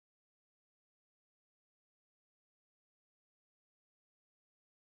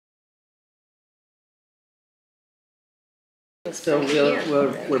So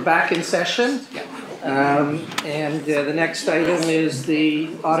we're back in session, and the next item is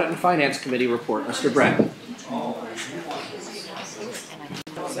the Audit and Finance Committee report. Mr. Brett.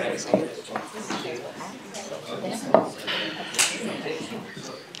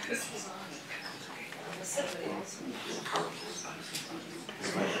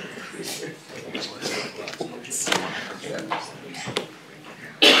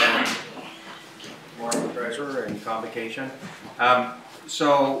 Morning, Treasurer and Convocation.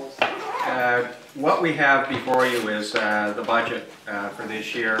 What we have before you is the budget for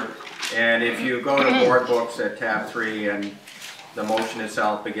this year, and if you go to board books at tab 3, and the motion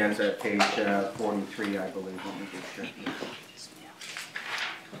itself begins at page 43, I believe. Let me just check here.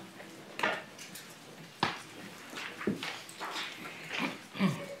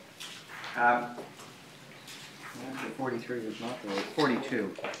 43 is not the right,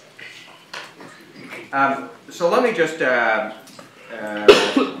 42. So let me just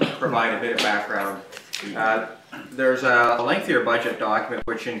provide a bit of background. There's a lengthier budget document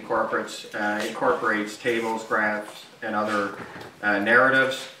which incorporates tables, graphs, and other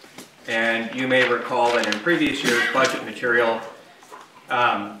narratives. And you may recall that in previous years, budget material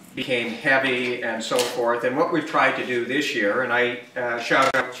became heavy and so forth. And what we've tried to do this year, and I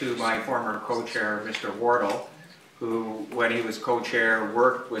shout out to my former co-chair, Mr. Wardle, who, when he was co-chair,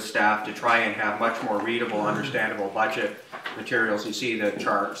 worked with staff to try and have much more readable, understandable budget materials. You see the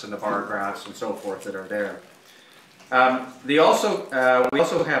charts and the bar graphs and so forth that are there. We also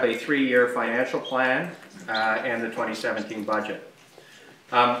have a 3-year financial plan and the 2017 budget.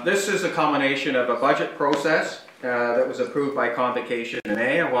 This is a combination of a budget process that was approved by Convocation in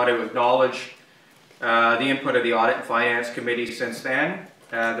May. I want to acknowledge the input of the Audit and Finance Committee since then.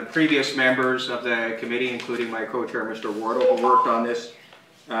 The previous members of the committee, including my co-chair, Mr. Wardle, who worked on this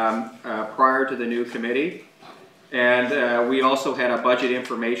prior to the new committee. And we also had a budget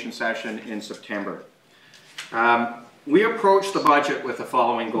information session in September. We approached the budget with the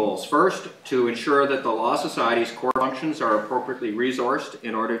following goals. First, to ensure that the Law Society's core functions are appropriately resourced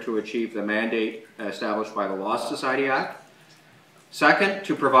in order to achieve the mandate established by the Law Society Act. Second,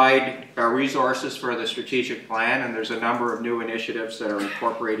 to provide resources for the strategic plan, and there's a number of new initiatives that are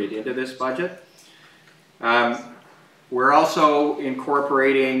incorporated into this budget. We're also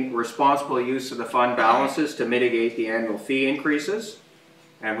incorporating responsible use of the fund balances to mitigate the annual fee increases,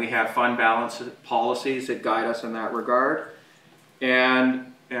 and we have fund balance policies that guide us in that regard.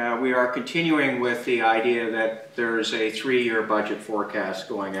 And we are continuing with the idea that there's a 3-year budget forecast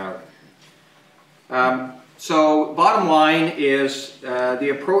going out. So bottom line is the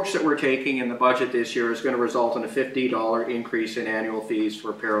approach that we're taking in the budget this year is going to result in a $50 increase in annual fees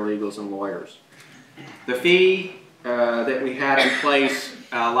for paralegals and lawyers. The fee that we had in place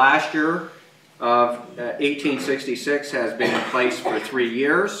last year of $18.66 has been in place for 3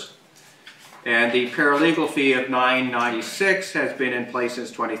 years, and the paralegal fee of $9.96 has been in place since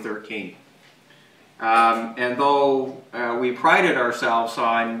 2013. And though we prided ourselves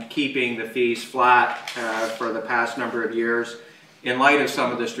on keeping the fees flat for the past number of years, in light of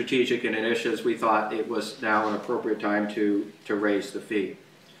some of the strategic initiatives, we thought it was now an appropriate time to raise the fee.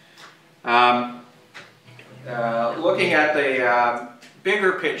 Looking at the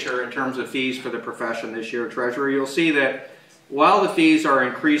bigger picture in terms of fees for the profession this year, Treasurer, you'll see that while the fees are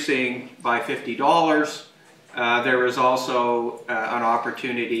increasing by $50, there is also an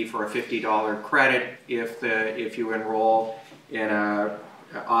opportunity for a $50 credit if you enroll in an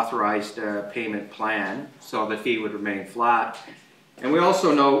authorized payment plan, so the fee would remain flat. And we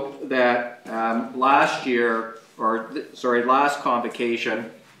also note that last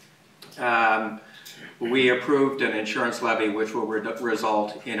Convocation, we approved an insurance levy which will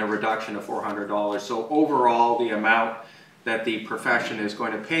result in a reduction of $400. So overall, the amount that the profession is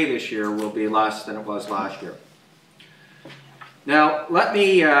going to pay this year will be less than it was last year. Now, let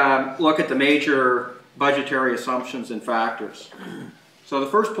me look at the major budgetary assumptions and factors. So the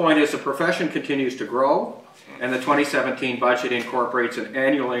first point is the profession continues to grow, and the 2017 budget incorporates an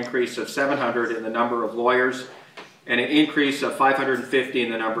annual increase of 700 in the number of lawyers and an increase of 550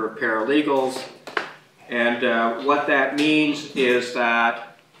 in the number of paralegals. And what that means is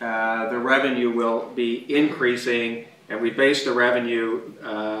that the revenue will be increasing, and we base the revenue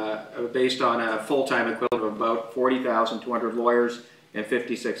based on a full-time equivalent of about 40,200 lawyers and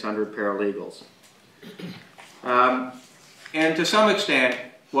 5,600 paralegals. And to some extent,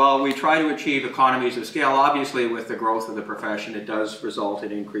 while we try to achieve economies of scale, obviously with the growth of the profession, it does result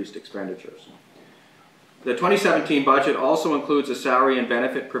in increased expenditures. The 2017 budget also includes a salary and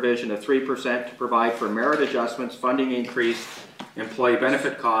benefit provision of 3% to provide for merit adjustments, funding increase, employee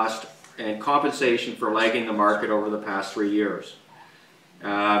benefit cost, and compensation for lagging the market over the past 3 years.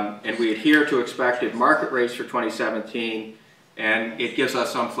 And we adhere to expected market rates for 2017, and it gives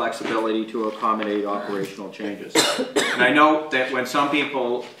us some flexibility to accommodate operational changes. And I note that when some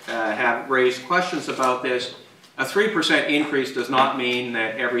people have raised questions about this, a 3% increase does not mean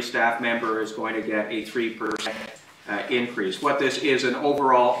that every staff member is going to get a 3% increase. What this is, an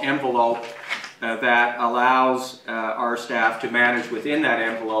overall envelope that allows our staff to manage within that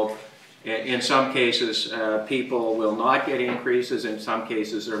envelope. In some cases, people will not get increases. In some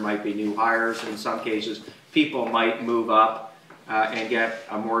cases, there might be new hires. In some cases, people might move up and get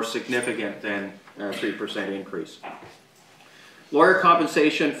a more significant than 3% increase. Lawyer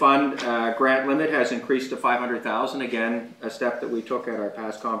compensation fund grant limit has increased to $500,000. Again, a step that we took at our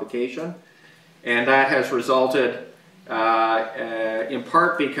past convocation. And that has resulted in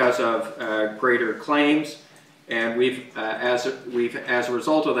part because of greater claims. And as a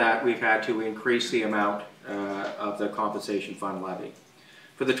result of that, we've had to increase the amount of the compensation fund levy.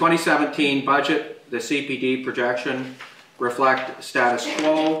 For the 2017 budget, the CPD projection reflect status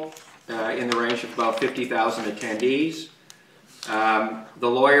quo in the range of about 50,000 attendees. The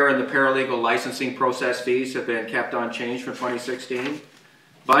lawyer and the paralegal licensing process fees have been kept unchanged from 2016.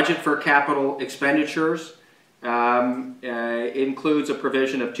 Budget for capital expenditures includes a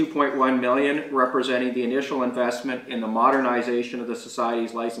provision of $2.1 million representing the initial investment in the modernization of the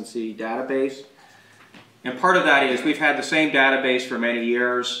Society's licensee database. And part of that is we've had the same database for many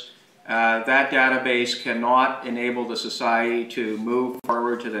years. That database cannot enable the Society to move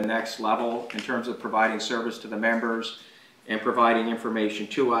forward to the next level in terms of providing service to the members and providing information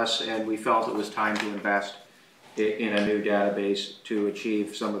to us, and we felt it was time to invest in a new database to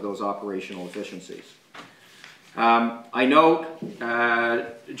achieve some of those operational efficiencies. I note,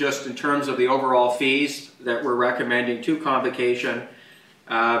 just in terms of the overall fees that we're recommending to Convocation,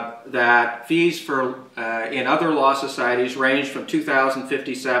 that fees for in other law societies range from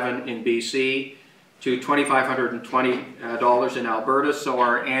 $2,057 in BC to $2,520 in Alberta. So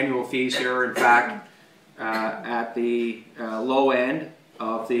our annual fees here are in fact at the low end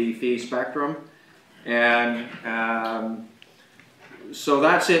of the fee spectrum. And so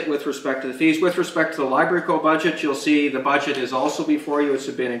that's it with respect to the fees. With respect to the Library Co budget, you'll see the budget is also before you. It's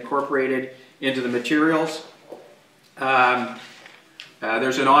been incorporated into the materials.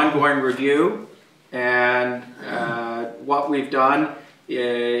 There's an ongoing review, and what we've done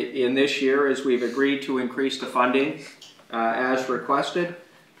in this year is we've agreed to increase the funding as requested,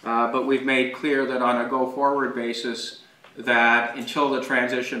 but we've made clear that on a go-forward basis that until the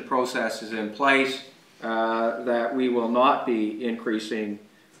transition process is in place, that we will not be increasing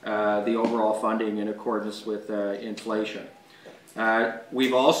the overall funding in accordance with inflation.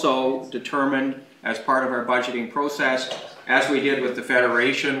 We've also determined as part of our budgeting process, as we did with the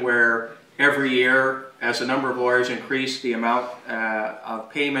Federation, where every year as the number of lawyers increased, the amount of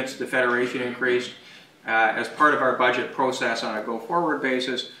payments the Federation increased. As part of our budget process on a go-forward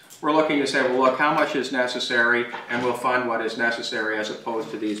basis, we're looking to say, well, look, how much is necessary, and we'll fund what is necessary as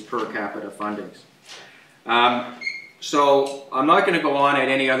opposed to these per capita fundings. So I'm not going to go on at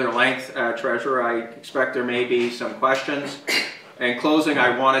any other length, Treasurer. I expect there may be some questions. In closing,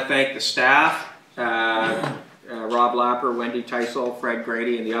 I want to thank the staff, Rob Lapper, Wendy Teisel, Fred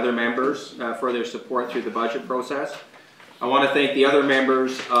Grady, and the other members for their support through the budget process. I want to thank the other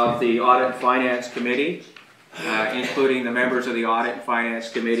members of the Audit and Finance Committee, including the members of the Audit and Finance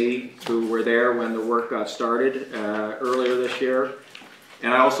Committee who were there when the work got started earlier this year.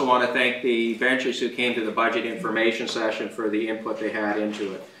 And I also want to thank the benches who came to the budget information session for the input they had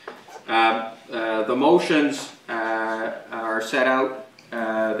into it. The motions are set out.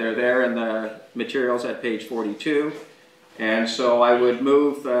 They're there in the materials at page 42. And so I would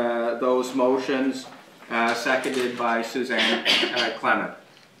move those motions, seconded by Suzanne Clement.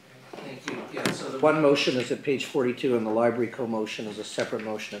 Thank you. Yeah, so the one motion is at page 42 and the Library Co motion is a separate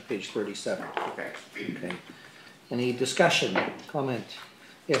motion at page 37. Okay. Okay. Any discussion, comment?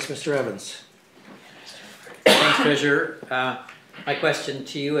 Yes, Mr. Evans. Thanks, Treasurer. My question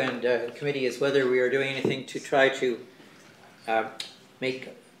to you and the committee is whether we are doing anything to try to make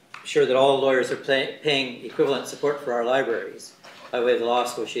sure that all lawyers are paying equivalent support for our libraries by way of the law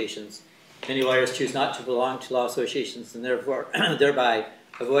associations. Many lawyers choose not to belong to law associations and therefore thereby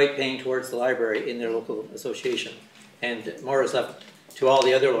avoid paying towards the library in their local association. And more is left to all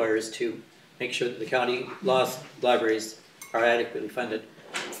the other lawyers to make sure that the county law libraries are adequately funded.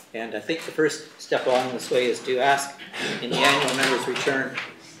 And I think the first step along this way is to ask in the annual members' return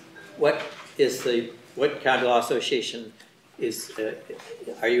what county law association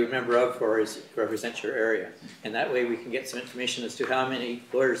are you a member of or represents your area? And that way we can get some information as to how many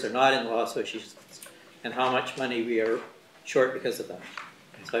lawyers are not in the law associations and how much money we are short because of that.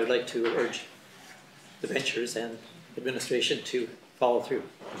 So I would like to urge the benchers and administration to follow through.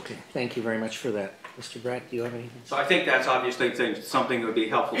 Okay, thank you very much for that. Mr. Bratt, do you have anything? So I think that's obviously something that would be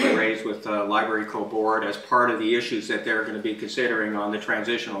helpful to raise with the Library Co Board as part of the issues that they're going to be considering on the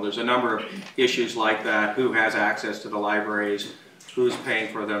transitional. There's a number of issues like that, who has access to the libraries, who's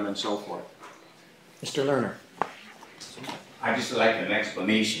paying for them, and so forth. Mr. Lerner. I'd just like an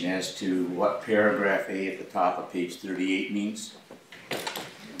explanation as to what paragraph A at the top of page 38 means.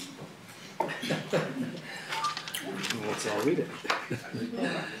 Let's all read it.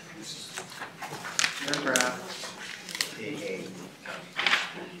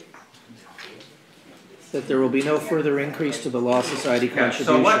 That there will be no further increase to the Law Society contribution.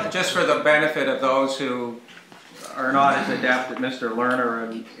 So what, just for the benefit of those who are not as adept as Mr.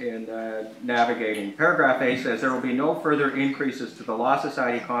 Lerner in navigating, paragraph A says there will be no further increases to the Law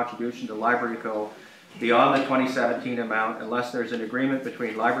Society contribution to Library Co. beyond the 2017 amount unless there's an agreement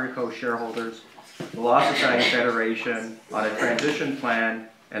between Library Co. shareholders, the Law Society Federation on a transition plan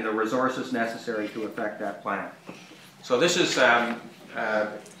and the resources necessary to effect that plan. So this is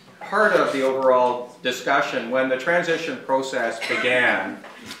part of the overall discussion. When the transition process began,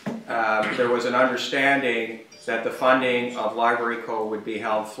 there was an understanding that the funding of Library Co. would be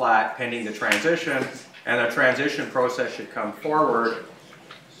held flat pending the transition, and the transition process should come forward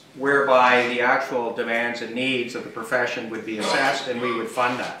whereby the actual demands and needs of the profession would be assessed and we would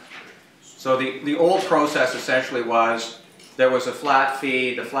fund that. So the old process essentially was there was a flat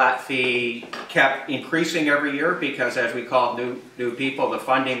fee. The flat fee kept increasing every year because as we called new people, the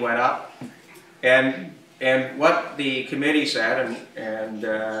funding went up. And what the committee said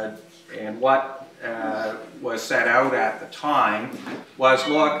and what was set out at the time was,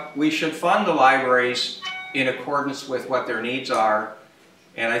 look, we should fund the libraries in accordance with what their needs are.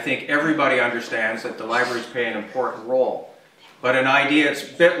 And I think everybody understands that the libraries play an important role. But an idea, it's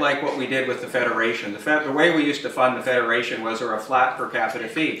a bit like what we did with the Federation. The way we used to fund the Federation was there a flat per capita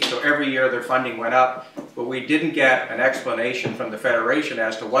fee. So every year their funding went up, but we didn't get an explanation from the Federation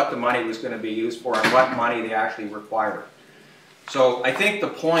as to what the money was going to be used for and what money they actually required. So I think the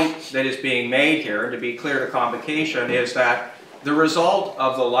point that is being made here, to be clear to Convocation, is that the result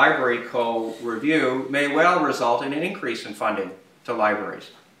of the Library Co. review may well result in an increase in funding to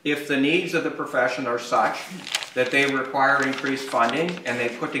libraries. If the needs of the profession are such that they require increased funding and they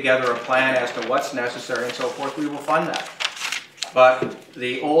put together a plan as to what's necessary and so forth, we will fund that. But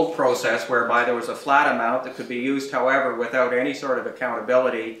the old process whereby there was a flat amount that could be used, however, without any sort of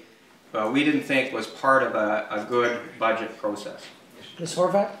accountability, we didn't think was part of a good budget process. Ms.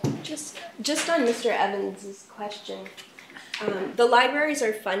 Horvath? Just on Mr. Evans's question, the libraries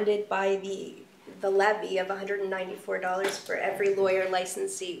are funded by the levy of $194 for every lawyer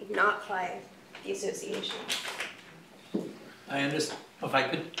licensee, not by the association. I understand, if I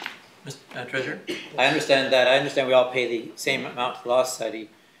could, Mr. Treasurer, I understand that. I understand we all pay the same amount to the Law Society,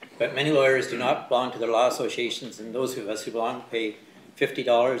 but many lawyers do not belong to their law associations, and those of us who belong pay $50,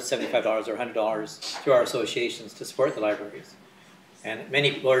 $75, or $100 through our associations to support the libraries. And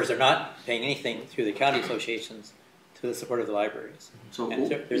many lawyers are not paying anything through the county associations to the support of the libraries. So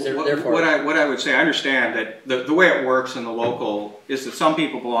what I would say, I understand that the way it works in the local is that some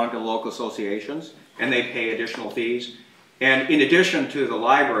people belong to local associations and they pay additional fees. And in addition to the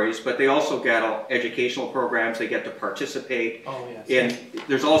libraries, but they also get educational programs, they get to participate in,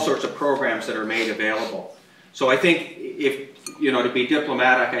 there's all sorts of programs that are made available. So I think if, to be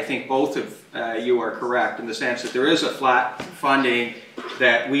diplomatic, I think both of you are correct in the sense that there is a flat funding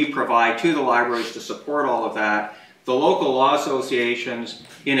that we provide to the libraries to support all of that. The local law associations,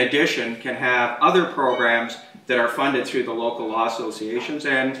 in addition, can have other programs that are funded through the local law associations,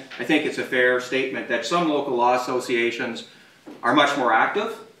 and I think it's a fair statement that some local law associations are much more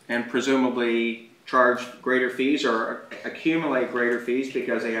active and presumably charge greater fees or accumulate greater fees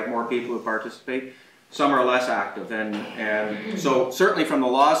because they have more people who participate. Some are less active, and so certainly from the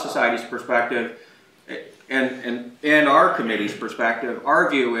Law Society's perspective and our committee's perspective, our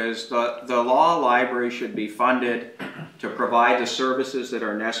view is the law library should be funded to provide the services that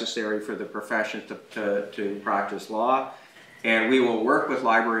are necessary for the profession to practice law. And we will work with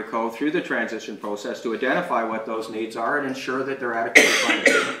Library Co. through the transition process to identify what those needs are and ensure that they're adequately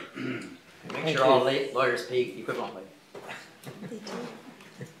funded. Make sure all lawyers pay equivalently.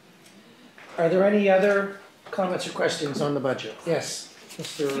 Are there any other comments or questions on the budget? Yes,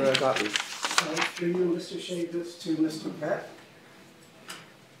 Mr. Gottlieb. Through you, Mr. Shavers, to Mr. Brett.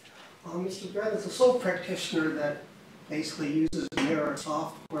 Mr. Brett, as a sole practitioner that basically uses generic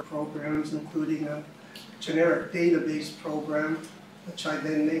software programs, including a generic database program, which I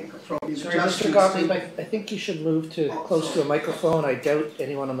then make appropriate Sorry, adjustments Mr. Gottlieb, to. I think you should move to close to a microphone. I doubt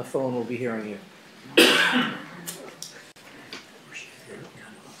anyone on the phone will be hearing you.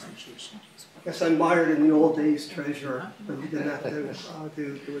 I guess I'm mired in the old days, Treasurer, but we didn't have to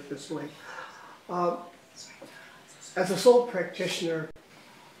do it this way. As a sole practitioner,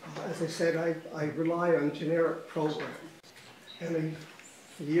 as I said, I rely on generic programs. And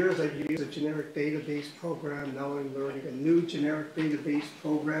for years I've used a generic database program. Now I'm learning a new generic database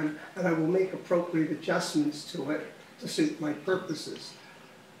program, and I will make appropriate adjustments to it to suit my purposes.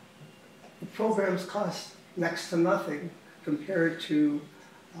 The programs cost next to nothing compared to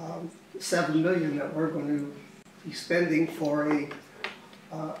 $7 million that we're going to be spending for a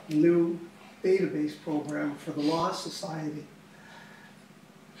new database program for the Law Society.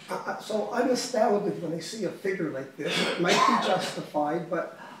 So I'm astounded when I see a figure like this. It might be justified,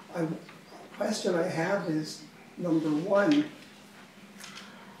 but the question I have is, number one,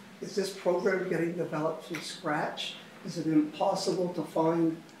 is this program getting developed from scratch? Is it impossible to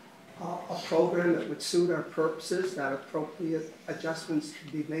find a program that would suit our purposes, that appropriate adjustments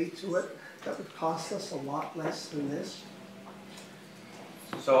could be made to it, that would cost us a lot less than this?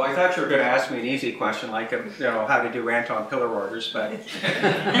 So I thought you were going to ask me an easy question, like how to do Anton pillar orders, but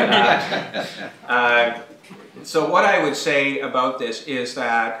so what I would say about this is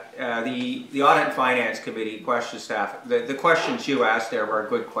that the Audit and Finance Committee questions staff. The questions you asked there were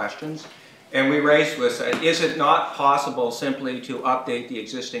good questions, and we raised was, is it not possible simply to update the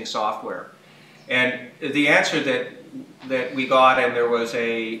existing software? And the answer that we got, and there was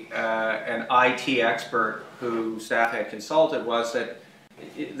an IT expert who staff had consulted, was that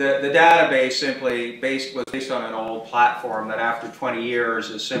the database simply was based on an old platform that after 20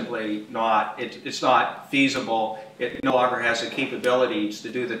 years is simply not, it's not feasible. It no longer has the capabilities to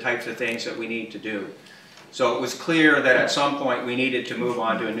do the types of things that we need to do. So it was clear that at some point we needed to move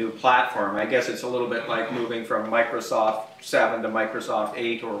on to a new platform. I guess it's a little bit like moving from Microsoft 7 to Microsoft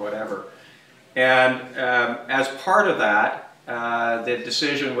 8 or whatever. And as part of that, the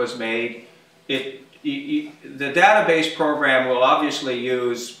decision was made, the database program will obviously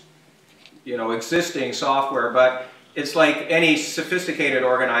use, existing software, but it's like any sophisticated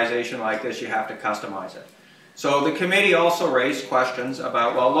organization like this, you have to customize it. So the committee also raised questions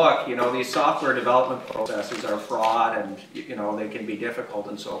about, well, look, these software development processes are fraught and, they can be difficult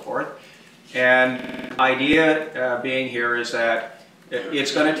and so forth. And the idea being here is that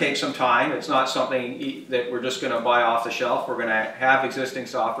it's going to take some time. It's not something that we're just going to buy off the shelf. We're going to have existing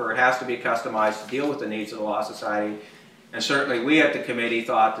software. It has to be customized to deal with the needs of the Law Society. And certainly we at the committee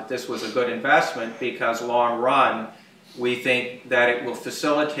thought that this was a good investment because long run, we think that it will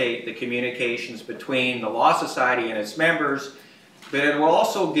facilitate the communications between the Law Society and its members, but it will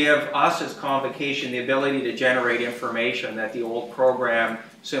also give us as Convocation the ability to generate information that the old program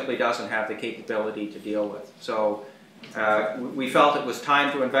simply doesn't have the capability to deal with. So we felt it was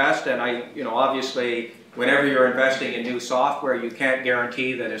time to invest, and obviously, whenever you're investing in new software, you can't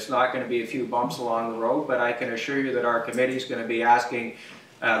guarantee that it's not going to be a few bumps along the road, but I can assure you that our committee is going to be asking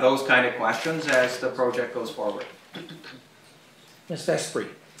those kind of questions as the project goes forward. Ms. Vespri.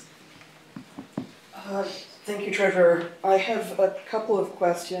 Thank you, Treasurer. I have a couple of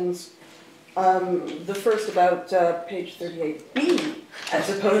questions. The first about page 38B as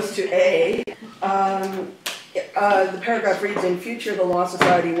opposed to A. The paragraph reads, in future the Law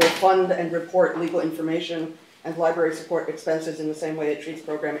Society will fund and report legal information and library support expenses in the same way it treats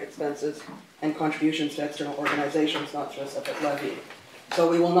program expenses and contributions to external organizations, not through a separate levy. So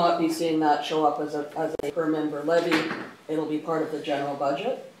we will not be seeing that show up as a per member levy. It'll be part of the general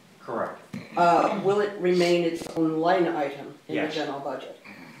budget. Correct. Will it remain its own line item in Yes. the general budget?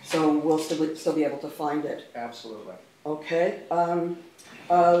 So we'll still be able to find it. Absolutely. Okay.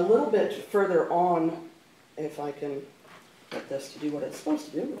 A little bit further on, if I can get this to do what it's supposed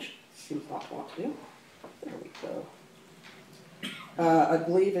to do, which it seems not to want to do. There we go. I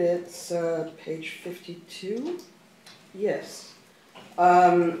believe it's page 52. Yes.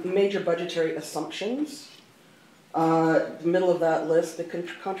 Major budgetary assumptions. The middle of that list, the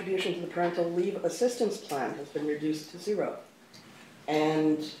contribution to the parental leave assistance plan has been reduced to 0.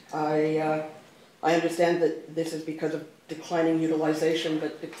 And I understand that this is because of declining utilization,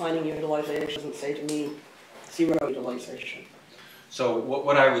 but declining utilization doesn't say to me 0 utilization. So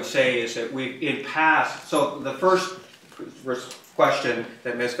what I would say is that in past, so the first question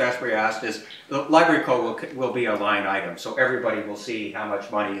that Ms. Vespri asked is, the library code will be a line item, so everybody will see how much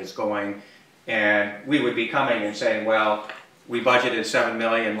money is going, and we would be coming and saying, well, we budgeted 7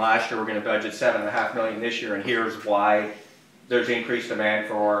 million last year, we're going to budget 7.5 million this year, and here's why there's increased demand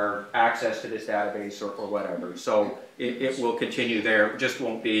for access to this database or whatever. So it will continue there. It just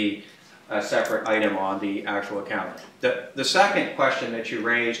won't be a separate item on the actual account. The second question that you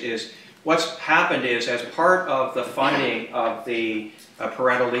raised is, what's happened is, as part of the funding of the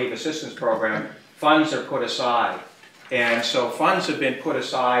parental leave assistance program, funds are put aside. And so funds have been put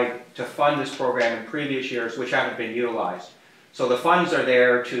aside to fund this program in previous years, which haven't been utilized. So the funds are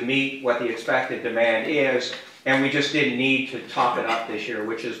there to meet what the expected demand is, and we just didn't need to top it up this year,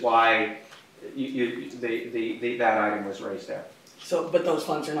 which is why that item was raised there. So, but those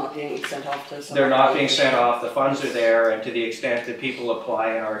funds are not being sent off to some. They're not being sent off. The funds are there, and to the extent that people apply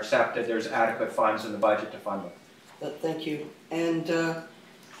and are accepted, there's adequate funds in the budget to fund them. Thank you. And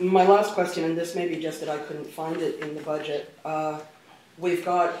my last question, and this may be just that I couldn't find it in the budget. We've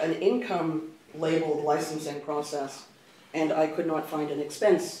got an income labeled licensing process, and I could not find an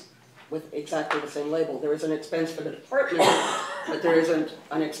expense with exactly the same label. There is an expense for the department, but there isn't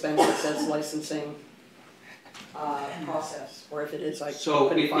an expense that says licensing process, or if it is, I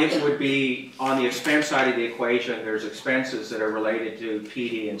couldn't find it. So it would be, on the expense side of the equation, there's expenses that are related to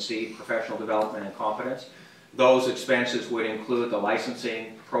PD&C, professional development and competence. Those expenses would include the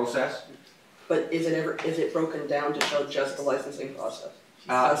licensing process. But is it broken down to show just the licensing process?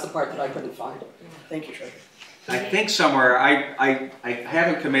 That's the part that I couldn't find. Thank you, Treasurer. I think somewhere, I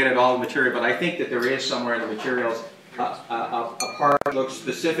haven't committed all the material, but I think that there is somewhere in the materials a part that looks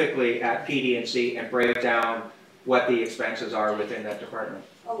specifically at PD&C and breaks down what the expenses are within that department.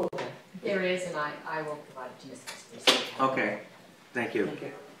 Oh, okay. There is, and I will provide it to Ms. Custer. Okay, thank you. Thank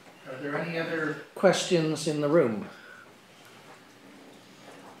you. Are there any other questions in the room?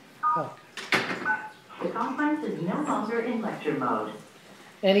 Oh. The conference is no longer in lecture mode.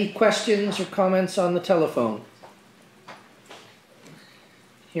 Any questions or comments on the telephone?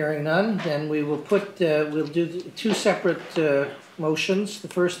 Hearing none, then we will we'll do two separate motions. The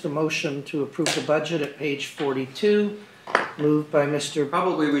first, the motion to approve the budget at page 42, moved by Mr.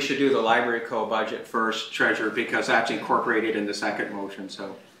 Probably we should do the library co-budget first, Treasurer, because that's incorporated in the second motion,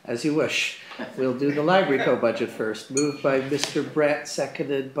 so. As you wish. We'll do the library co-budget first, moved by Mr. Brett,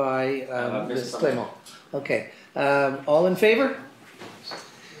 seconded by Ms. Clement. Okay, all in favor?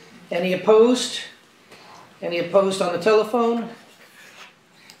 Any opposed? Any opposed on the telephone?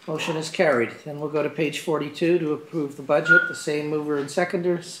 Motion is carried. Then we'll go to page 42 to approve the budget. The same mover and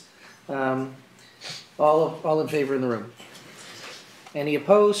seconders. All in favor in the room. Any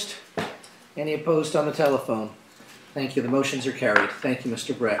opposed? Any opposed on the telephone? Thank you. The motions are carried. Thank you,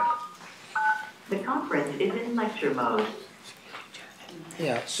 Mr. Brett. The conference is in lecture mode.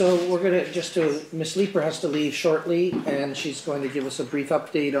 Yeah, so we're going to Ms. Leeper has to leave shortly, and she's going to give us a brief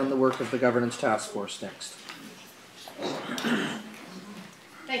update on the work of the Governance Task Force next.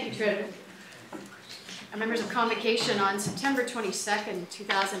 Thank you, Treasurer. Members of Convocation, on September 22nd,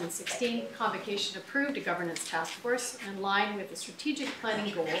 2016, Convocation approved a Governance Task Force in line with the strategic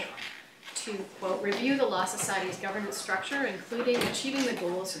planning goal to, quote, review the Law Society's governance structure, including achieving the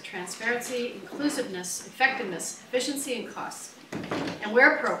goals of transparency, inclusiveness, effectiveness, efficiency, and costs, and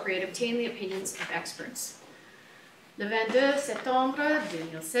where appropriate, obtain the opinions of experts. Le 22 septembre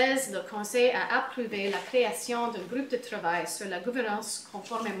 2016, le Conseil a approuvé la création d'un groupe de travail sur la gouvernance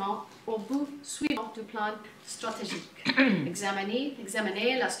conformément au but suivant du plan stratégique.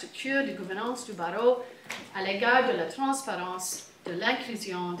 Examiner la structure de gouvernance du barreau à l'égard de la transparence, de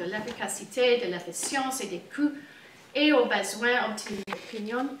l'inclusion, de l'efficacité, de l'efficience et des coûts, et au besoin obtenir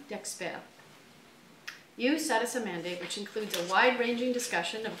l'opinion d'experts. You set us a mandate which includes a wide-ranging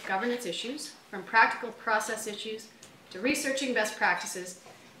discussion of governance issues, from practical process issues to researching best practices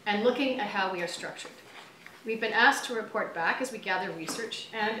and looking at how we are structured. We've been asked to report back as we gather research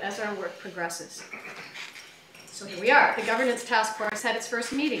and as our work progresses. So here we are. The Governance Task Force had its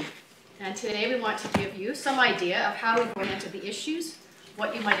first meeting, and today we want to give you some idea of how we oriented the issues,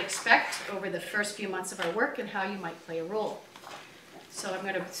 what you might expect over the first few months of our work, and how you might play a role. So I'm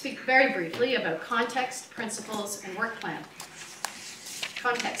going to speak very briefly about context, principles, and work plan.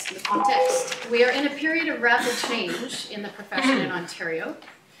 Context. The context. We are in a period of rapid change in the profession in Ontario.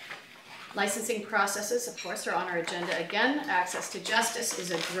 Licensing processes, of course, are on our agenda again. Access to justice is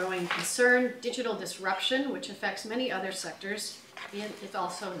a growing concern. Digital disruption, which affects many other sectors, is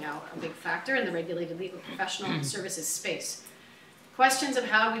also now a big factor in the regulated legal professional services space. Questions of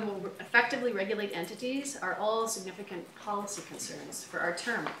how we will effectively regulate entities are all significant policy concerns for our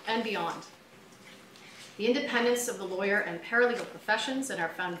term and beyond. The independence of the lawyer and paralegal professions and our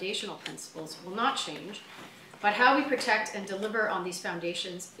foundational principles will not change, but how we protect and deliver on these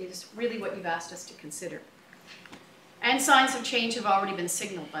foundations is really what you've asked us to consider. And signs of change have already been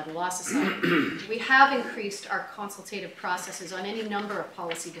signaled by the Law Society. We have increased our consultative processes on any number of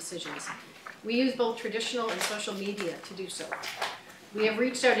policy decisions. We use both traditional and social media to do so. We have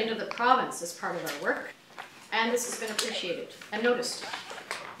reached out into the province as part of our work, and this has been appreciated and noticed.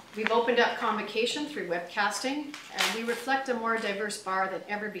 We've opened up Convocation through webcasting, and we reflect a more diverse bar than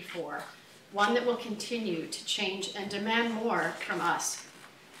ever before, one that will continue to change and demand more from us.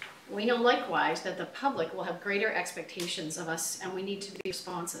 We know likewise that the public will have greater expectations of us, and we need to be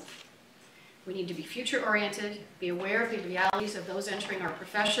responsive. We need to be future-oriented, be aware of the realities of those entering our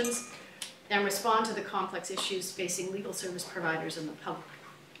professions, and respond to the complex issues facing legal service providers and the public.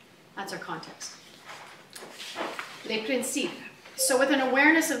 That's our context. Les principes. So with an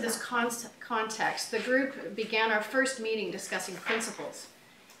awareness of this context, the group began our first meeting discussing principles.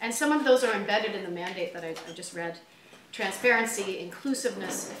 And some of those are embedded in the mandate that I just read. Transparency,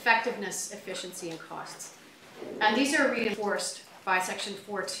 inclusiveness, effectiveness, efficiency, and costs. And these are reinforced by Section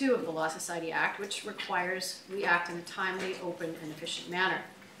 4.2 of the Law Society Act, which requires we act in a timely, open, and efficient manner.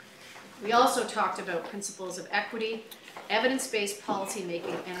 We also talked about principles of equity, evidence-based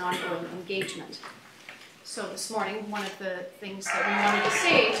policymaking, and ongoing engagement. So this morning, one of the things that we wanted to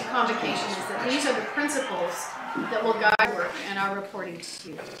say to Convocation is that these are the principles that will guide work and our reporting to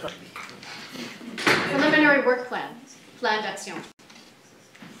you. Preliminary work plan, plan d'action.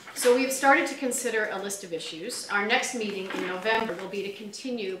 So we've started to consider a list of issues. Our next meeting in November will be to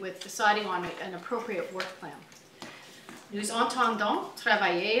continue with deciding on an appropriate work plan. Nous entendons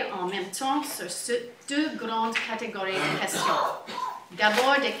travailler en même temps sur deux grandes catégories de questions.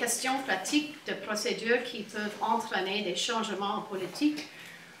 D'abord, des questions pratiques de procédures qui peuvent entraîner des changements en politique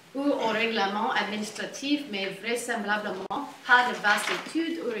ou au règlement administratif, mais vraisemblablement pas de vastes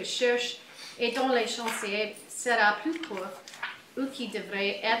études ou recherches et dont l'échéancier sera plus court ou qui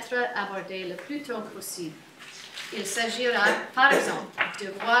devraient être abordées le plus tôt possible. Il s'agira, par exemple, de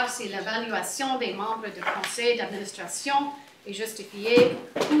voir si l'évaluation des membres du conseil d'administration est justifiée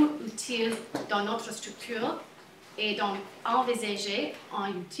ou utile dans notre structure et d'envisager un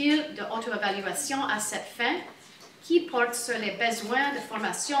outil d'auto-évaluation à cette fin qui porte sur les besoins de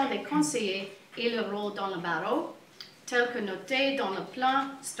formation des conseillers et le rôle dans le barreau, tel que noté dans le plan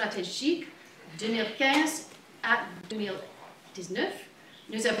stratégique 2015 à 2019.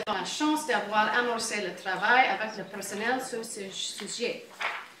 Nous avons la chance d'avoir amorcé le travail avec le personnel sur ce sujet.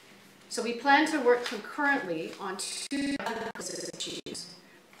 So we plan to work concurrently on two issues.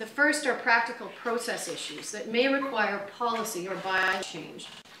 The first are practical process issues that may require policy or bylaw change,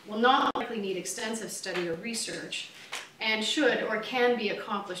 will not likely need extensive study or research, and should or can be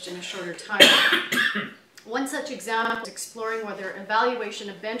accomplished in a shorter time. One such example is exploring whether evaluation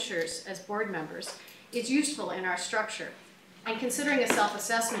of benchers as board members is useful in our structure, and considering a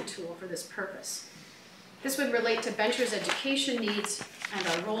self-assessment tool for this purpose. This would relate to benchers' education needs and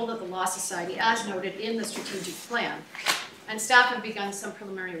our role at the Law Society as noted in the strategic plan, and staff have begun some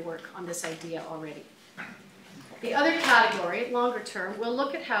preliminary work on this idea already. The other category, longer term, will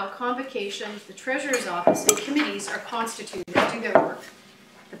look at how Convocation, the Treasurer's Office, and committees are constituted to do their work,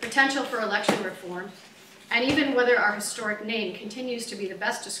 the potential for election reform, and even whether our historic name continues to be the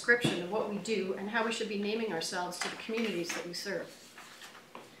best description of what we do and how we should be naming ourselves to the communities that we serve.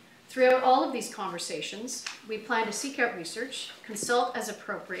 Throughout all of these conversations, we plan to seek out research, consult as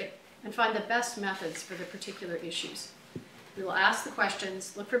appropriate, and find the best methods for the particular issues. We will ask the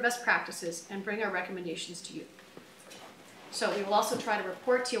questions, look for best practices, and bring our recommendations to you. So we will also try to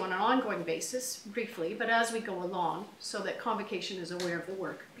report to you on an ongoing basis, briefly, but as we go along, so that Convocation is aware of the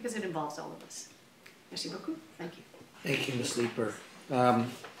work, because it involves all of us. Merci beaucoup. Thank you. Thank you, Ms. Leeper. I'm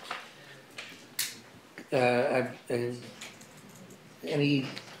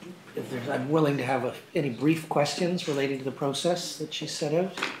willing to have any brief questions relating to the process that she set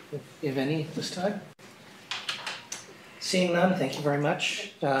out, if any, this time. Seeing none, thank you very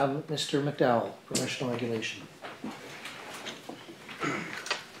much. Mr. McDowell, Professional Regulation.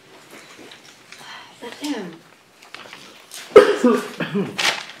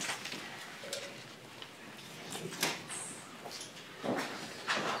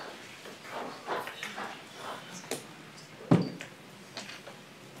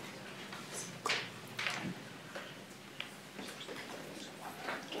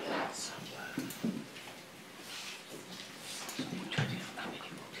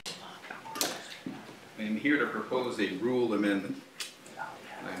 I'm here to propose a rule amendment.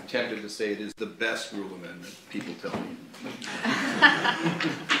 I'm tempted to say it is the best rule amendment, people tell me.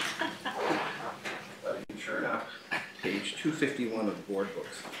 But sure enough, page 251 of the board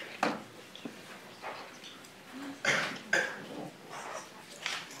books.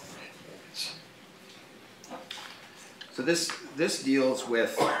 So this deals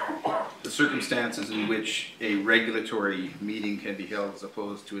with the circumstances in which a regulatory meeting can be held as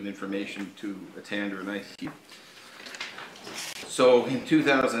opposed to an information to attend or an IT. So in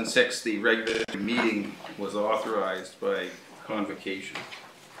 2006, the regulatory meeting was authorized by Convocation.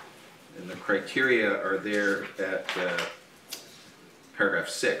 And the criteria are there at paragraph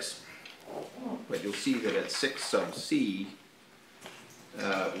 6. But you'll see that at 6 sub C,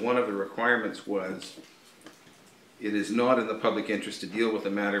 one of the requirements was, it is not in the public interest to deal with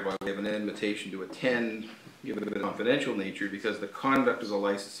the matter by way of an invitation to attend, given the confidential nature, because the conduct of the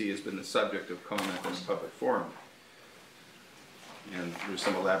licensee has been the subject of comment in a public forum. And there's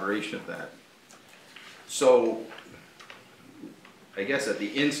some elaboration of that. So, I guess at the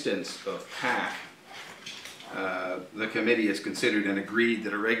instance of PAC, the committee has considered and agreed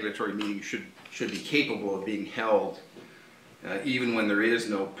that a regulatory meeting should be capable of being held even when there is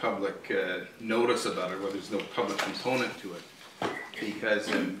no public notice about it, where there's no public component to it, because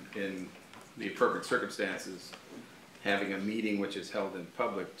in the appropriate circumstances, having a meeting which is held in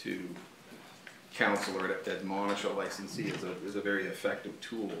public to counsel or admonish a licensee is a very effective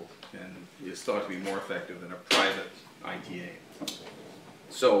tool, and is thought to be more effective than a private ITA.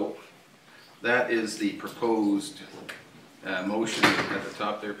 So that is the proposed motion at the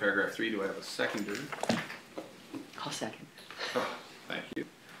top there, paragraph 3. Do I have a seconder? I'll second. Oh, thank you.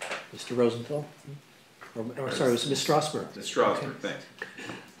 Mr. Rosenthal? Or sorry, it was Ms. Strasburg. Ms. Strasburg, thanks.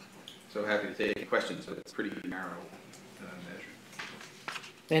 So happy to take questions, but it's a pretty narrow measure.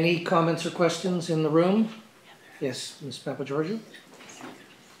 Any comments or questions in the room? Yes, Ms. Papageorgiou?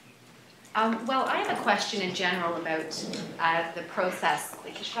 Well, I have a question in general about the process.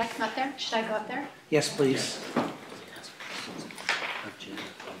 Should I come up there? Should I go up there? Yes, please.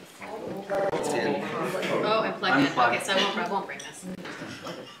 Oh, I'm plugging it. Okay, so I won't bring this.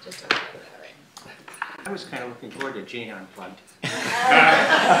 I was kind of looking forward to Jane Unplugged.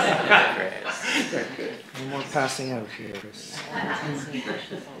 No more passing out here.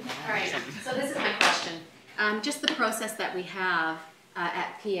 All right, so this is my question. Just the process that we have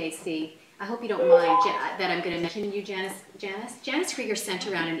at PAC. I hope you don't mind that I'm going to mention you, Janice. Janice Krieger sent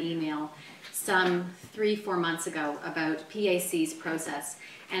around an email some 3-4 months ago about PAC's process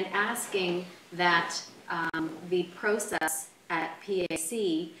and asking that the process at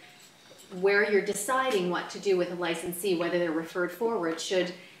PAC, where you're deciding what to do with a licensee, whether they're referred forward,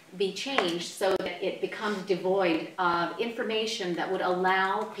 should be changed so that it becomes devoid of information that would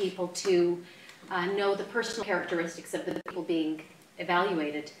allow people to know the personal characteristics of the people being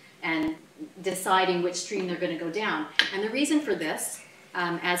evaluated and deciding which stream they're going to go down. And the reason for this,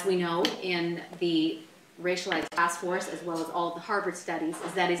 as we know in the racialized task force as well as all of the Harvard studies,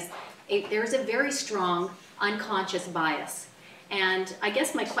 is that there's a very strong unconscious bias. And I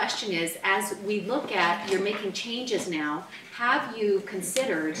guess my question is, as we look at, you're making changes now, have you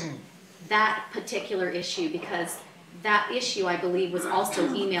considered that particular issue? Because that issue, I believe, was also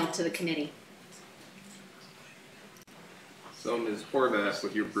emailed to the committee. So Ms. Horvath,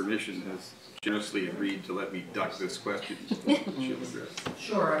 with your permission, has generously agreed to let me duck this question.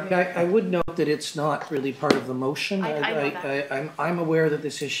 Sure. I would note that it's not really part of the motion. I know that. I'm aware that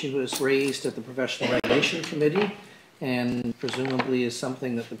this issue was raised at the Professional Regulation Committee, and presumably is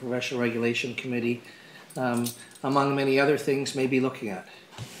something that the Professional Regulation Committee, among many other things, may be looking at.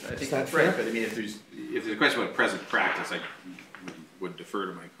 I think that's right, but I mean, if there's a question about present practice, I would defer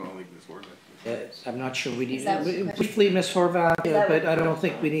to my colleague, Ms. Horvath. I'm not sure we need, briefly, Ms. Horvath, but I don't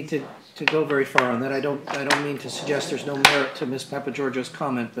think we need to go very far on that. I don't mean to suggest there's no merit to Ms. Papageorgiou's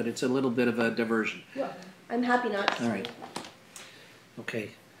comment, but it's a little bit of a diversion. Well, I'm happy not to. All right.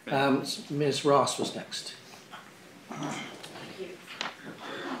 Okay. Ms. Ross was next.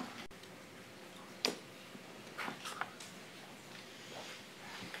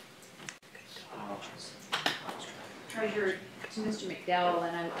 Treasurer, to Mr. McDowell,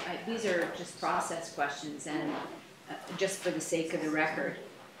 and these are just process questions, and just for the sake of the record,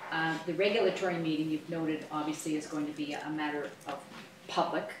 the regulatory meeting you've noted obviously is going to be a matter of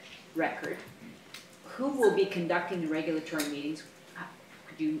public record. Who will be conducting the regulatory meetings?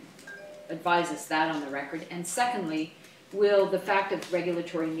 Could you advise us that on the record? And secondly, will the fact of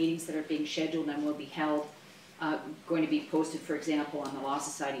regulatory meetings that are being scheduled and will be held going to be posted, for example, on the Law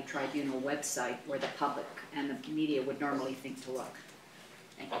Society Tribunal website where the public and the media would normally think to look?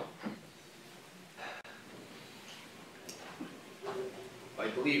 Thank you. I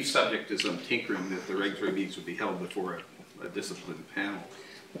believe, subject to some tinkering, that the regulatory meetings would be held before a disciplined panel.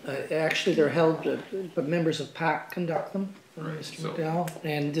 Actually, they're held, but members of PAC conduct them, Mr. McDowell,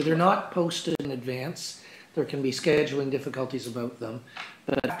 and they're not posted in advance. There can be scheduling difficulties about them,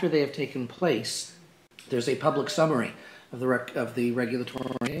 but after they have taken place, there's a public summary of the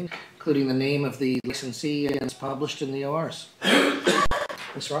regulatory meeting, including the name of the licensee and it's published in the ORs.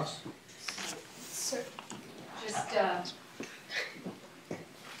 Ms. Ross? Just,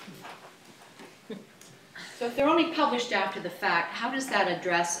 so if they're only published after the fact, how does that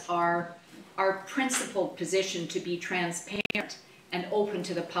address our principled position to be transparent and open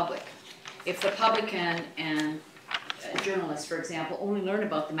to the public? If the public and journalists, for example, only learn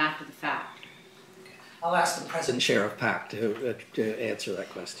about them after the fact. I'll ask the present chair of PAC to answer that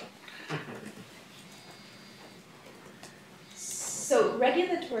question. So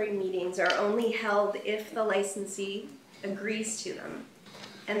regulatory meetings are only held if the licensee agrees to them.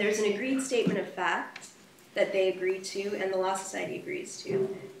 And there's an agreed statement of fact that they agree to and the Law Society agrees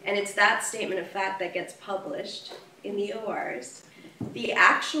to. And it's that statement of fact that gets published in the ORs. The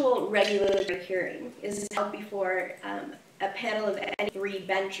actual regulatory hearing is held before a panel of any 3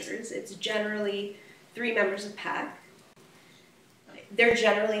 benchers. It's generally 3 members of PAC. They're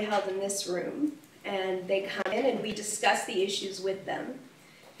generally held in this room, and they come in and we discuss the issues with them.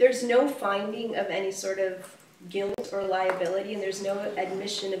 There's no finding of any sort of guilt or liability, and there's no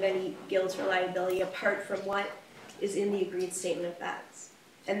admission of any guilt or liability apart from what is in the agreed statement of facts.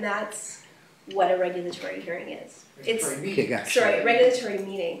 And that's what a regulatory hearing is. Regulatory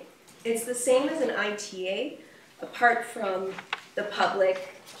meeting. It's the same as an ITA, apart from the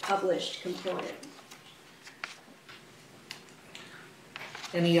public published component.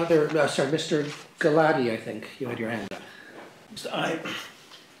 Any other, sorry, Mr. Galati, I think you had your hand up.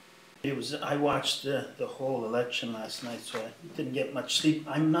 I watched the whole election last night, so I didn't get much sleep.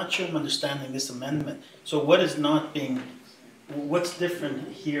 I'm not sure I'm understanding this amendment. So what is not being, what's different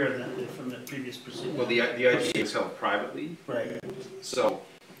here than from the previous proceeding? Well, the idea is held privately. Right. So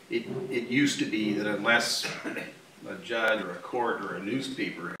it used to be that unless a judge or a court or a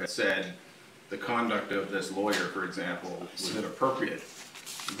newspaper had said the conduct of this lawyer, for example, was inappropriate,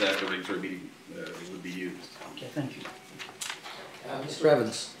 that the regulatory meeting would be used. Okay, thank you. Mr.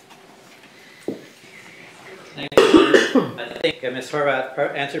 Evans. Thank you. I think Ms. Horvath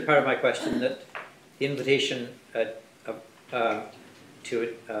answered part of my question, that the invitation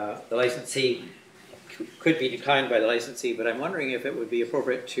to the licensee could be declined by the licensee, but I'm wondering if it would be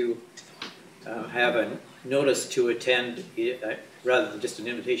appropriate to have a notice to attend rather than just an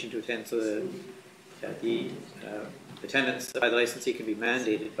invitation to attend, so that the attendance by the licensee can be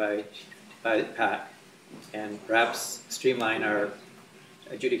mandated by PAC, and perhaps streamline our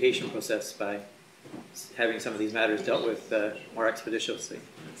adjudication process by having some of these matters dealt with more expeditiously.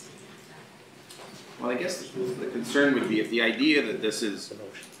 Well, I guess the concern would be if the idea that this is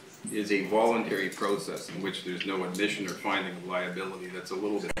a voluntary process in which there's no admission or finding of liability, that's a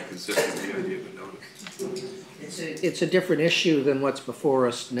little bit consistent with the idea of the notice. It's a different issue than what's before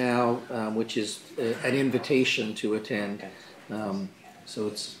us now, which is an invitation to attend. So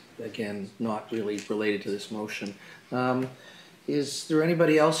it's, again, not really related to this motion. Is there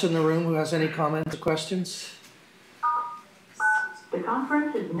anybody else in the room who has any comments or questions? The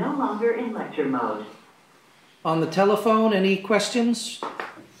conference is no longer in lecture mode. On the telephone, any questions?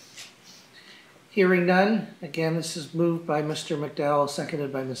 Hearing none. Again, this is moved by Mr. McDowell,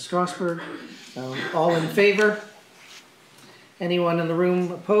 seconded by Ms. Strasberg. All in favor? Anyone in the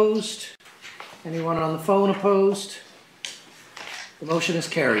room opposed? Anyone on the phone opposed? The motion is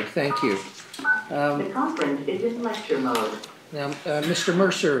carried. Thank you. The conference is in lecture mode. Now, Mr.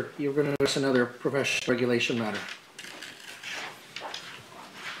 Mercer, you're going to address another professional regulation matter.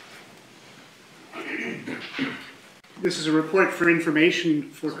 This is a report for information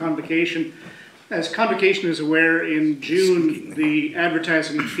for Convocation. As Convocation is aware, in June, the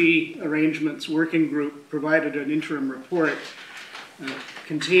Advertising and Fee Arrangements Working Group provided an interim report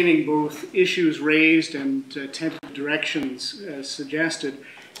containing both issues raised and tentative directions suggested.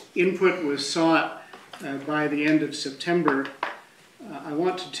 Input was sought by the end of September. I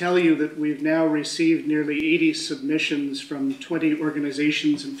want to tell you that we've now received nearly 80 submissions from 20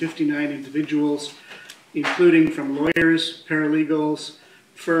 organizations and 59 individuals, including from lawyers, paralegals,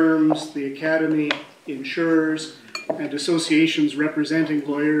 firms, the academy, insurers, and associations representing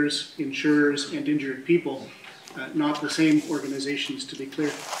lawyers, insurers, and injured people. Not the same organizations, to be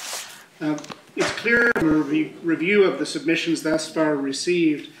clear. It's clear from a review of the submissions thus far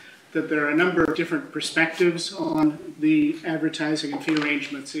received that there are a number of different perspectives on the advertising and fee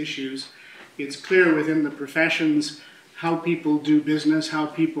arrangements issues. It's clear within the professions how people do business, how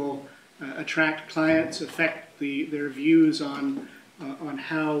people attract clients, affect their views on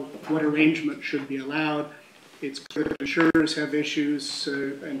what arrangement should be allowed. It's clear that insurers have issues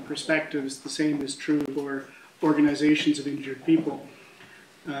and perspectives. The same is true for organizations of injured people.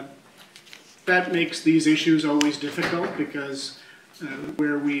 That makes these issues always difficult because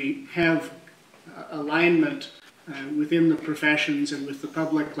where we have alignment within the professions and with the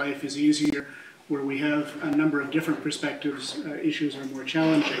public, life is easier. Where we have a number of different perspectives, issues are more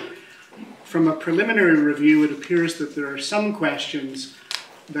challenging. From a preliminary review, it appears that there are some questions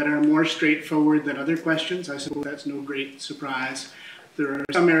that are more straightforward than other questions. I suppose that's no great surprise. There are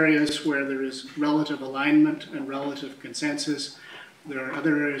some areas where there is relative alignment and relative consensus. There are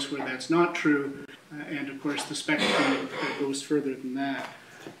other areas where that's not true, and of course the spectrum goes further than that.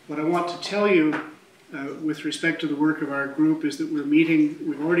 What I want to tell you with respect to the work of our group is that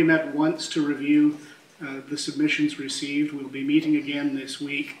we've already met once to review the submissions received. We'll be meeting again this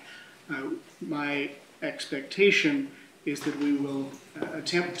week. My expectation is that we will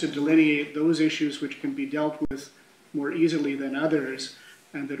attempt to delineate those issues which can be dealt with more easily than others,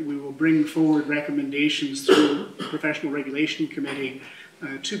 and that we will bring forward recommendations through the Professional Regulation Committee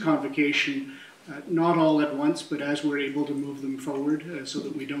to Convocation, not all at once, but as we're able to move them forward so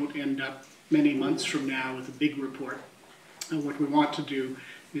that we don't end up many months from now with a big report. And what we want to do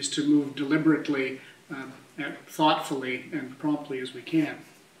is to move deliberately, thoughtfully, and promptly as we can.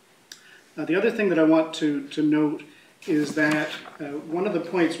 The other thing that I want to note is that one of the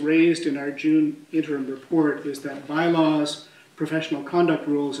points raised in our June interim report is that bylaws, professional conduct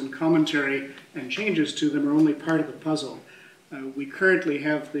rules, and commentary and changes to them are only part of the puzzle. We currently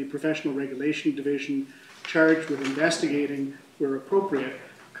have the Professional Regulation Division charged with investigating, where appropriate,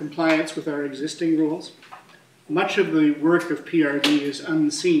 compliance with our existing rules. Much of the work of PRD is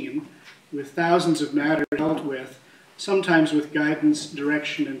unseen, with thousands of matters dealt with, sometimes with guidance,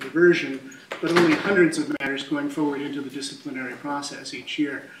 direction, and diversion, but only hundreds of matters going forward into the disciplinary process each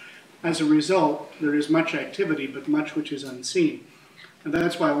year. As a result, there is much activity, but much which is unseen. And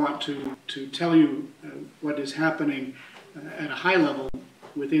that's why I want to tell you what is happening at a high level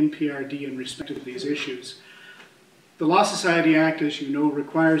within PRD in respect to these issues. The Law Society Act, as you know,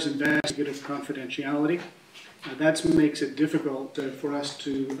 requires investigative confidentiality. That makes it difficult for us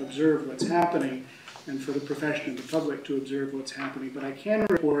to observe what's happening and for the profession and the public to observe what's happening. But I can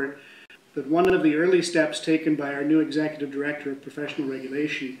report that one of the early steps taken by our new Executive Director of Professional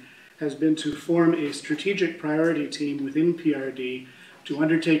Regulation has been to form a strategic priority team within PRD to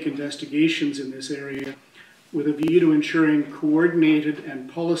undertake investigations in this area with a view to ensuring coordinated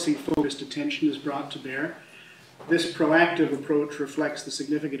and policy-focused attention is brought to bear. This proactive approach reflects the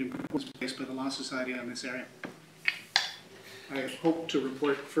significant importance placed by the Law Society on this area. I hope to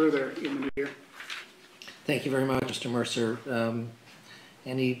report further in the new year. Thank you very much, Mr. Mercer.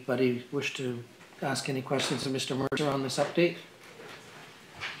 Anybody wish to ask any questions of Mr. Mercer on this update?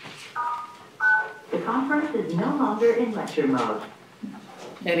 The conference is no longer in lecture mode.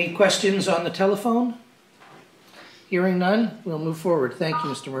 Any questions on the telephone? Hearing none, we'll move forward. Thank you,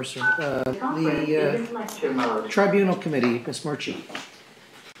 Mr. Mercer. The Tribunal Committee, Ms. Murchie.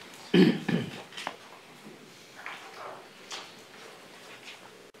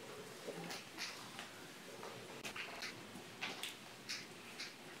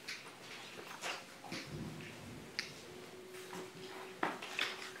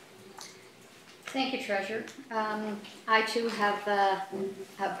 Thank you, Treasurer. I too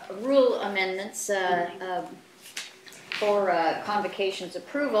have rule amendments for Convocation's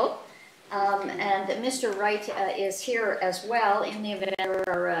approval, and Mr. Wright is here as well in the event there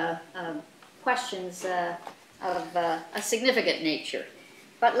are questions of a significant nature.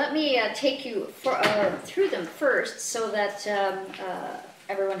 But let me take you through them first so that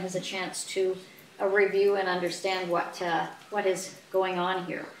everyone has a chance to review and understand what is going on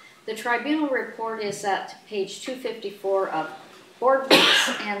here. The tribunal report is at page 254 of Board Books,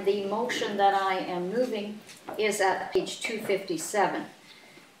 and the motion that I am moving is at page 257.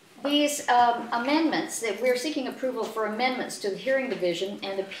 These amendments, that we're seeking approval for amendments to the Hearing Division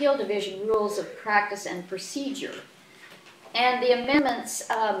and Appeal Division Rules of Practice and Procedure. And the amendments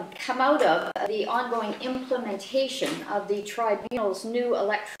come out of the ongoing implementation of the tribunal's new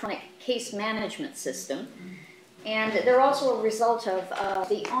electronic case management system. And they're also a result of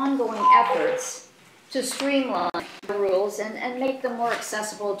the ongoing efforts to streamline the rules and make them more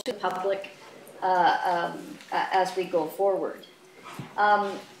accessible to the public as we go forward.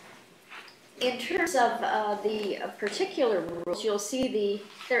 In terms of the particular rules, you'll see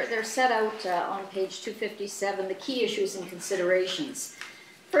they're set out on page 257, the key issues and considerations.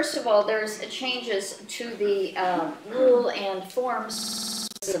 First of all, there's changes to the rule and forms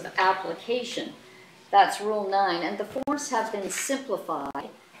of application. That's Rule 9, and the forms have been simplified,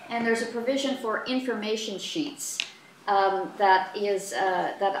 and there's a provision for information sheets that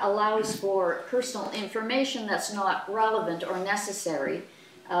allows for personal information that's not relevant or necessary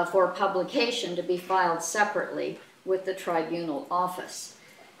for publication to be filed separately with the tribunal office.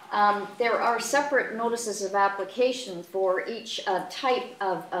 There are separate notices of application for each type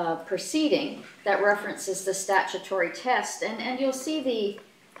of proceeding that references the statutory test, and you'll see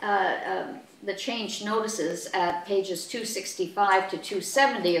the changed notices at pages 265 to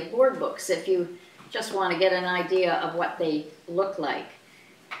 270 of board books if you just want to get an idea of what they look like.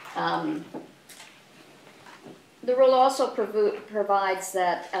 The rule also provides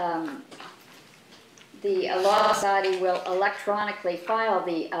that the Law Society will electronically file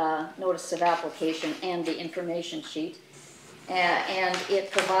the notice of application and the information sheet, and it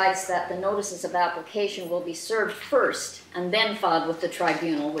provides that the notices of application will be served first and then filed with the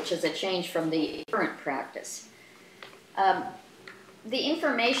tribunal, which is a change from the current practice. The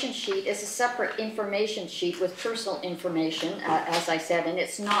information sheet is a separate information sheet with personal information, as I said, and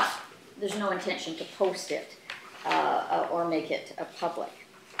there's no intention to post it or make it public.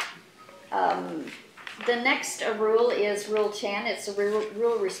 The next rule is Rule 10. It's a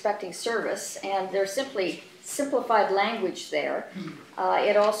rule respecting service, and there's simply simplified language there.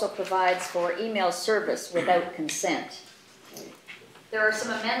 It also provides for email service without consent. There are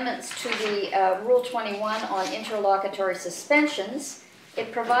some amendments to the Rule 21 on interlocutory suspensions.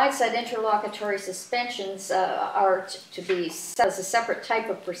 It provides that interlocutory suspensions are to be set as a separate type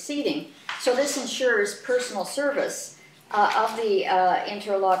of proceeding. So this ensures personal service of the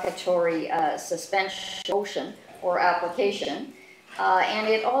interlocutory suspension motion or application. And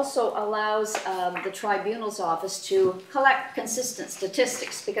it also allows the tribunal's office to collect consistent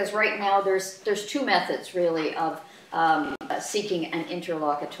statistics, because right now there's two methods really of seeking an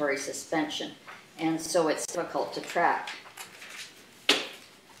interlocutory suspension, and so it's difficult to track.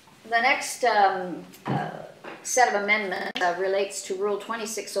 The next set of amendments relates to Rule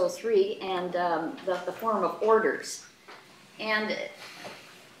 2603 and the form of orders. And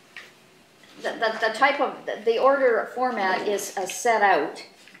the order format is set out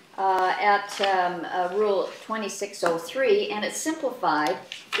at Rule 2603, and it's simplified.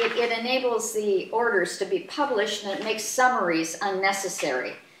 It enables the orders to be published, and it makes summaries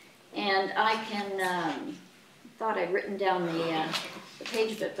unnecessary. And I can, thought I'd written down the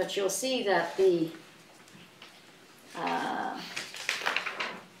page of it, but you'll see that the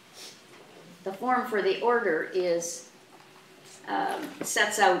form for the order is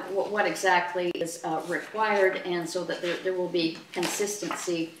sets out what exactly is required, and so that there will be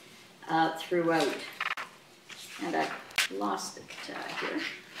consistency throughout. And I lost it here.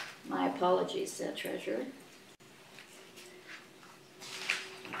 My apologies, Treasurer.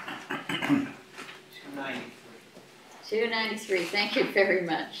 293, thank you very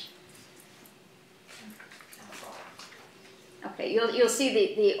much. Okay, you'll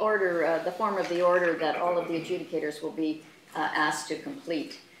see the order, the form of the order that all of the adjudicators will be asked to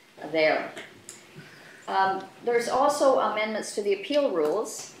complete there. There's also amendments to the appeal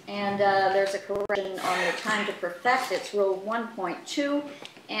rules, and there's a correction on the time to perfect. It's Rule 1.2,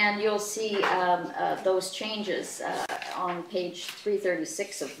 and you'll see those changes on page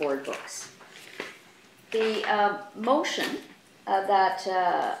 336 of board books. The motion that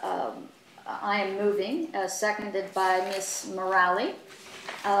I am moving, seconded by Ms. Morale,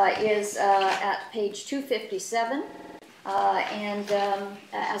 is at page 257. And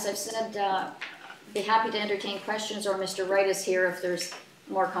as I've said, be happy to entertain questions, or Mr. Wright is here if there's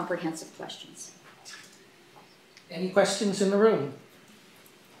more comprehensive questions. Any questions in the room?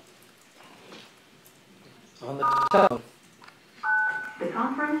 On the telephone. The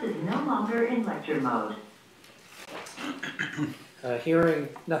conference is no longer in lecture mode. Hearing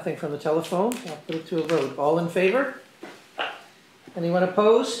nothing from the telephone, I'll put it to a vote. All in favor? Anyone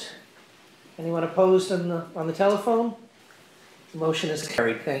opposed? Anyone opposed on the telephone? The motion is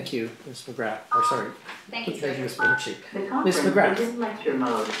carried. Thank you, Ms. McGrath. Or sorry. Thank you, Ms. Berchi. The conference Ms. McGrath. is in lecture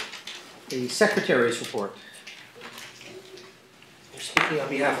mode. The Secretary's report. You're speaking on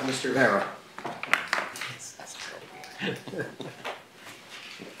behalf of Mr. Vera.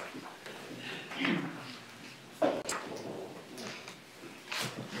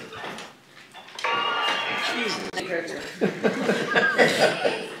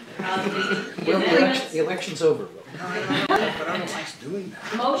 The election's over.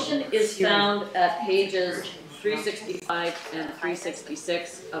 The motion is found at pages 365 and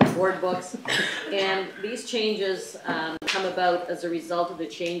 366 of board books, and these changes come about as a result of the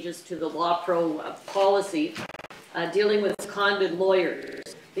changes to the Law Pro policy dealing with seconded lawyers.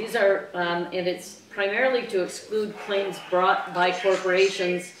 These are, and it's primarily to exclude claims brought by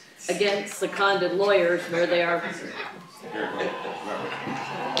corporations against seconded lawyers where they are.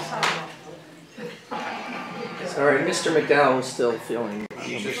 Sorry, Mr. McDowell is still feeling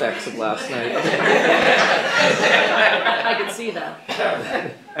effects of last night. I can see that.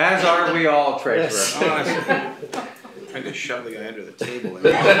 As are we all, Treasurer. Trying to shove the guy under the table.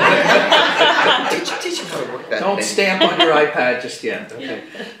 Don't stamp on your iPad just yet. Okay.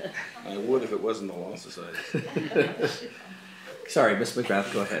 I would if it wasn't the Law Society. Sorry, Ms.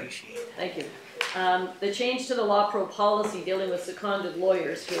 McGrath, go ahead. Thank you. The change to the Law Pro policy dealing with seconded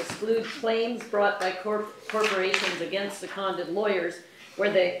lawyers to exclude claims brought by corporations against seconded lawyers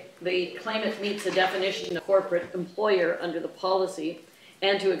where the claimant meets the definition of corporate employer under the policy,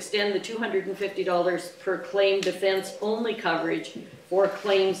 and to extend the $250 per claim defense only coverage for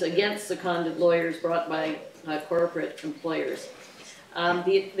claims against seconded lawyers brought by corporate employers.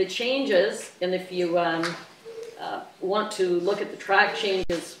 The changes, and if you want to look at the track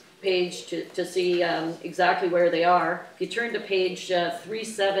changes page to see exactly where they are, if you turn to page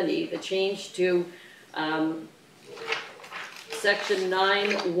 370, the change to section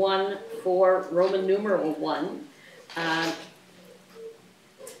 914 Roman numeral 1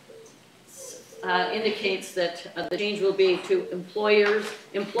 indicates that the change will be to employers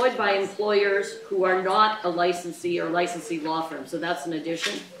employed by employers who are not a licensee or licensee law firm. So that's an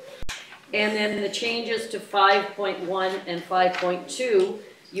addition. And then the changes to 5.1 and 5.2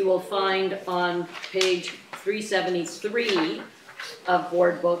 you will find on page 373 of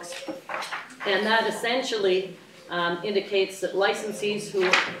board books. And that essentially indicates that licensees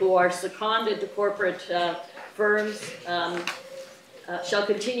who are seconded to corporate firms shall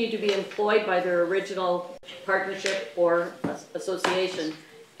continue to be employed by their original partnership or association,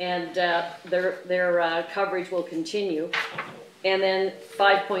 and their coverage will continue. And then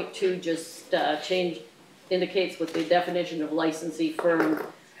 5.2 just indicates what the definition of licensee firm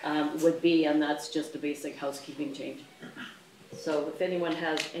would be, and that's just a basic housekeeping change. So if anyone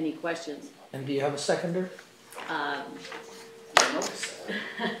has any questions. And do you have a seconder?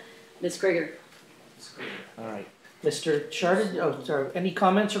 Ms. Krieger. All right. Mr. Chardon, oh, sorry, any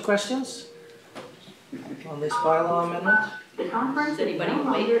comments or questions on this bylaw amendment? The conference is no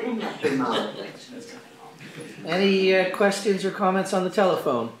longer in lecture mode. Any questions or comments on the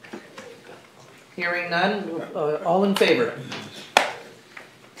telephone? Hearing none, all in favor?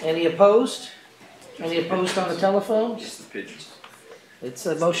 Any opposed? Any opposed on the telephone? Just the pigeons. It's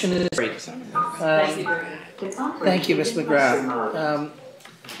a motion is carried. Thank you, Ms. McGrath.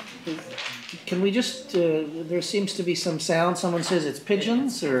 Can we just, there seems to be some sound. Someone says it's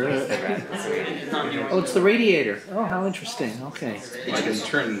pigeons or? Oh, it's the radiator. Oh, how interesting. Okay. I can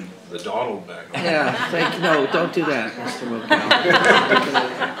turn the dawdle back on. Yeah, no, don't do that, Mr.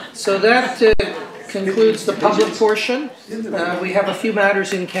 Mokel. So that concludes the public portion. We have a few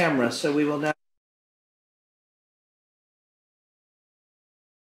matters in camera, so we will now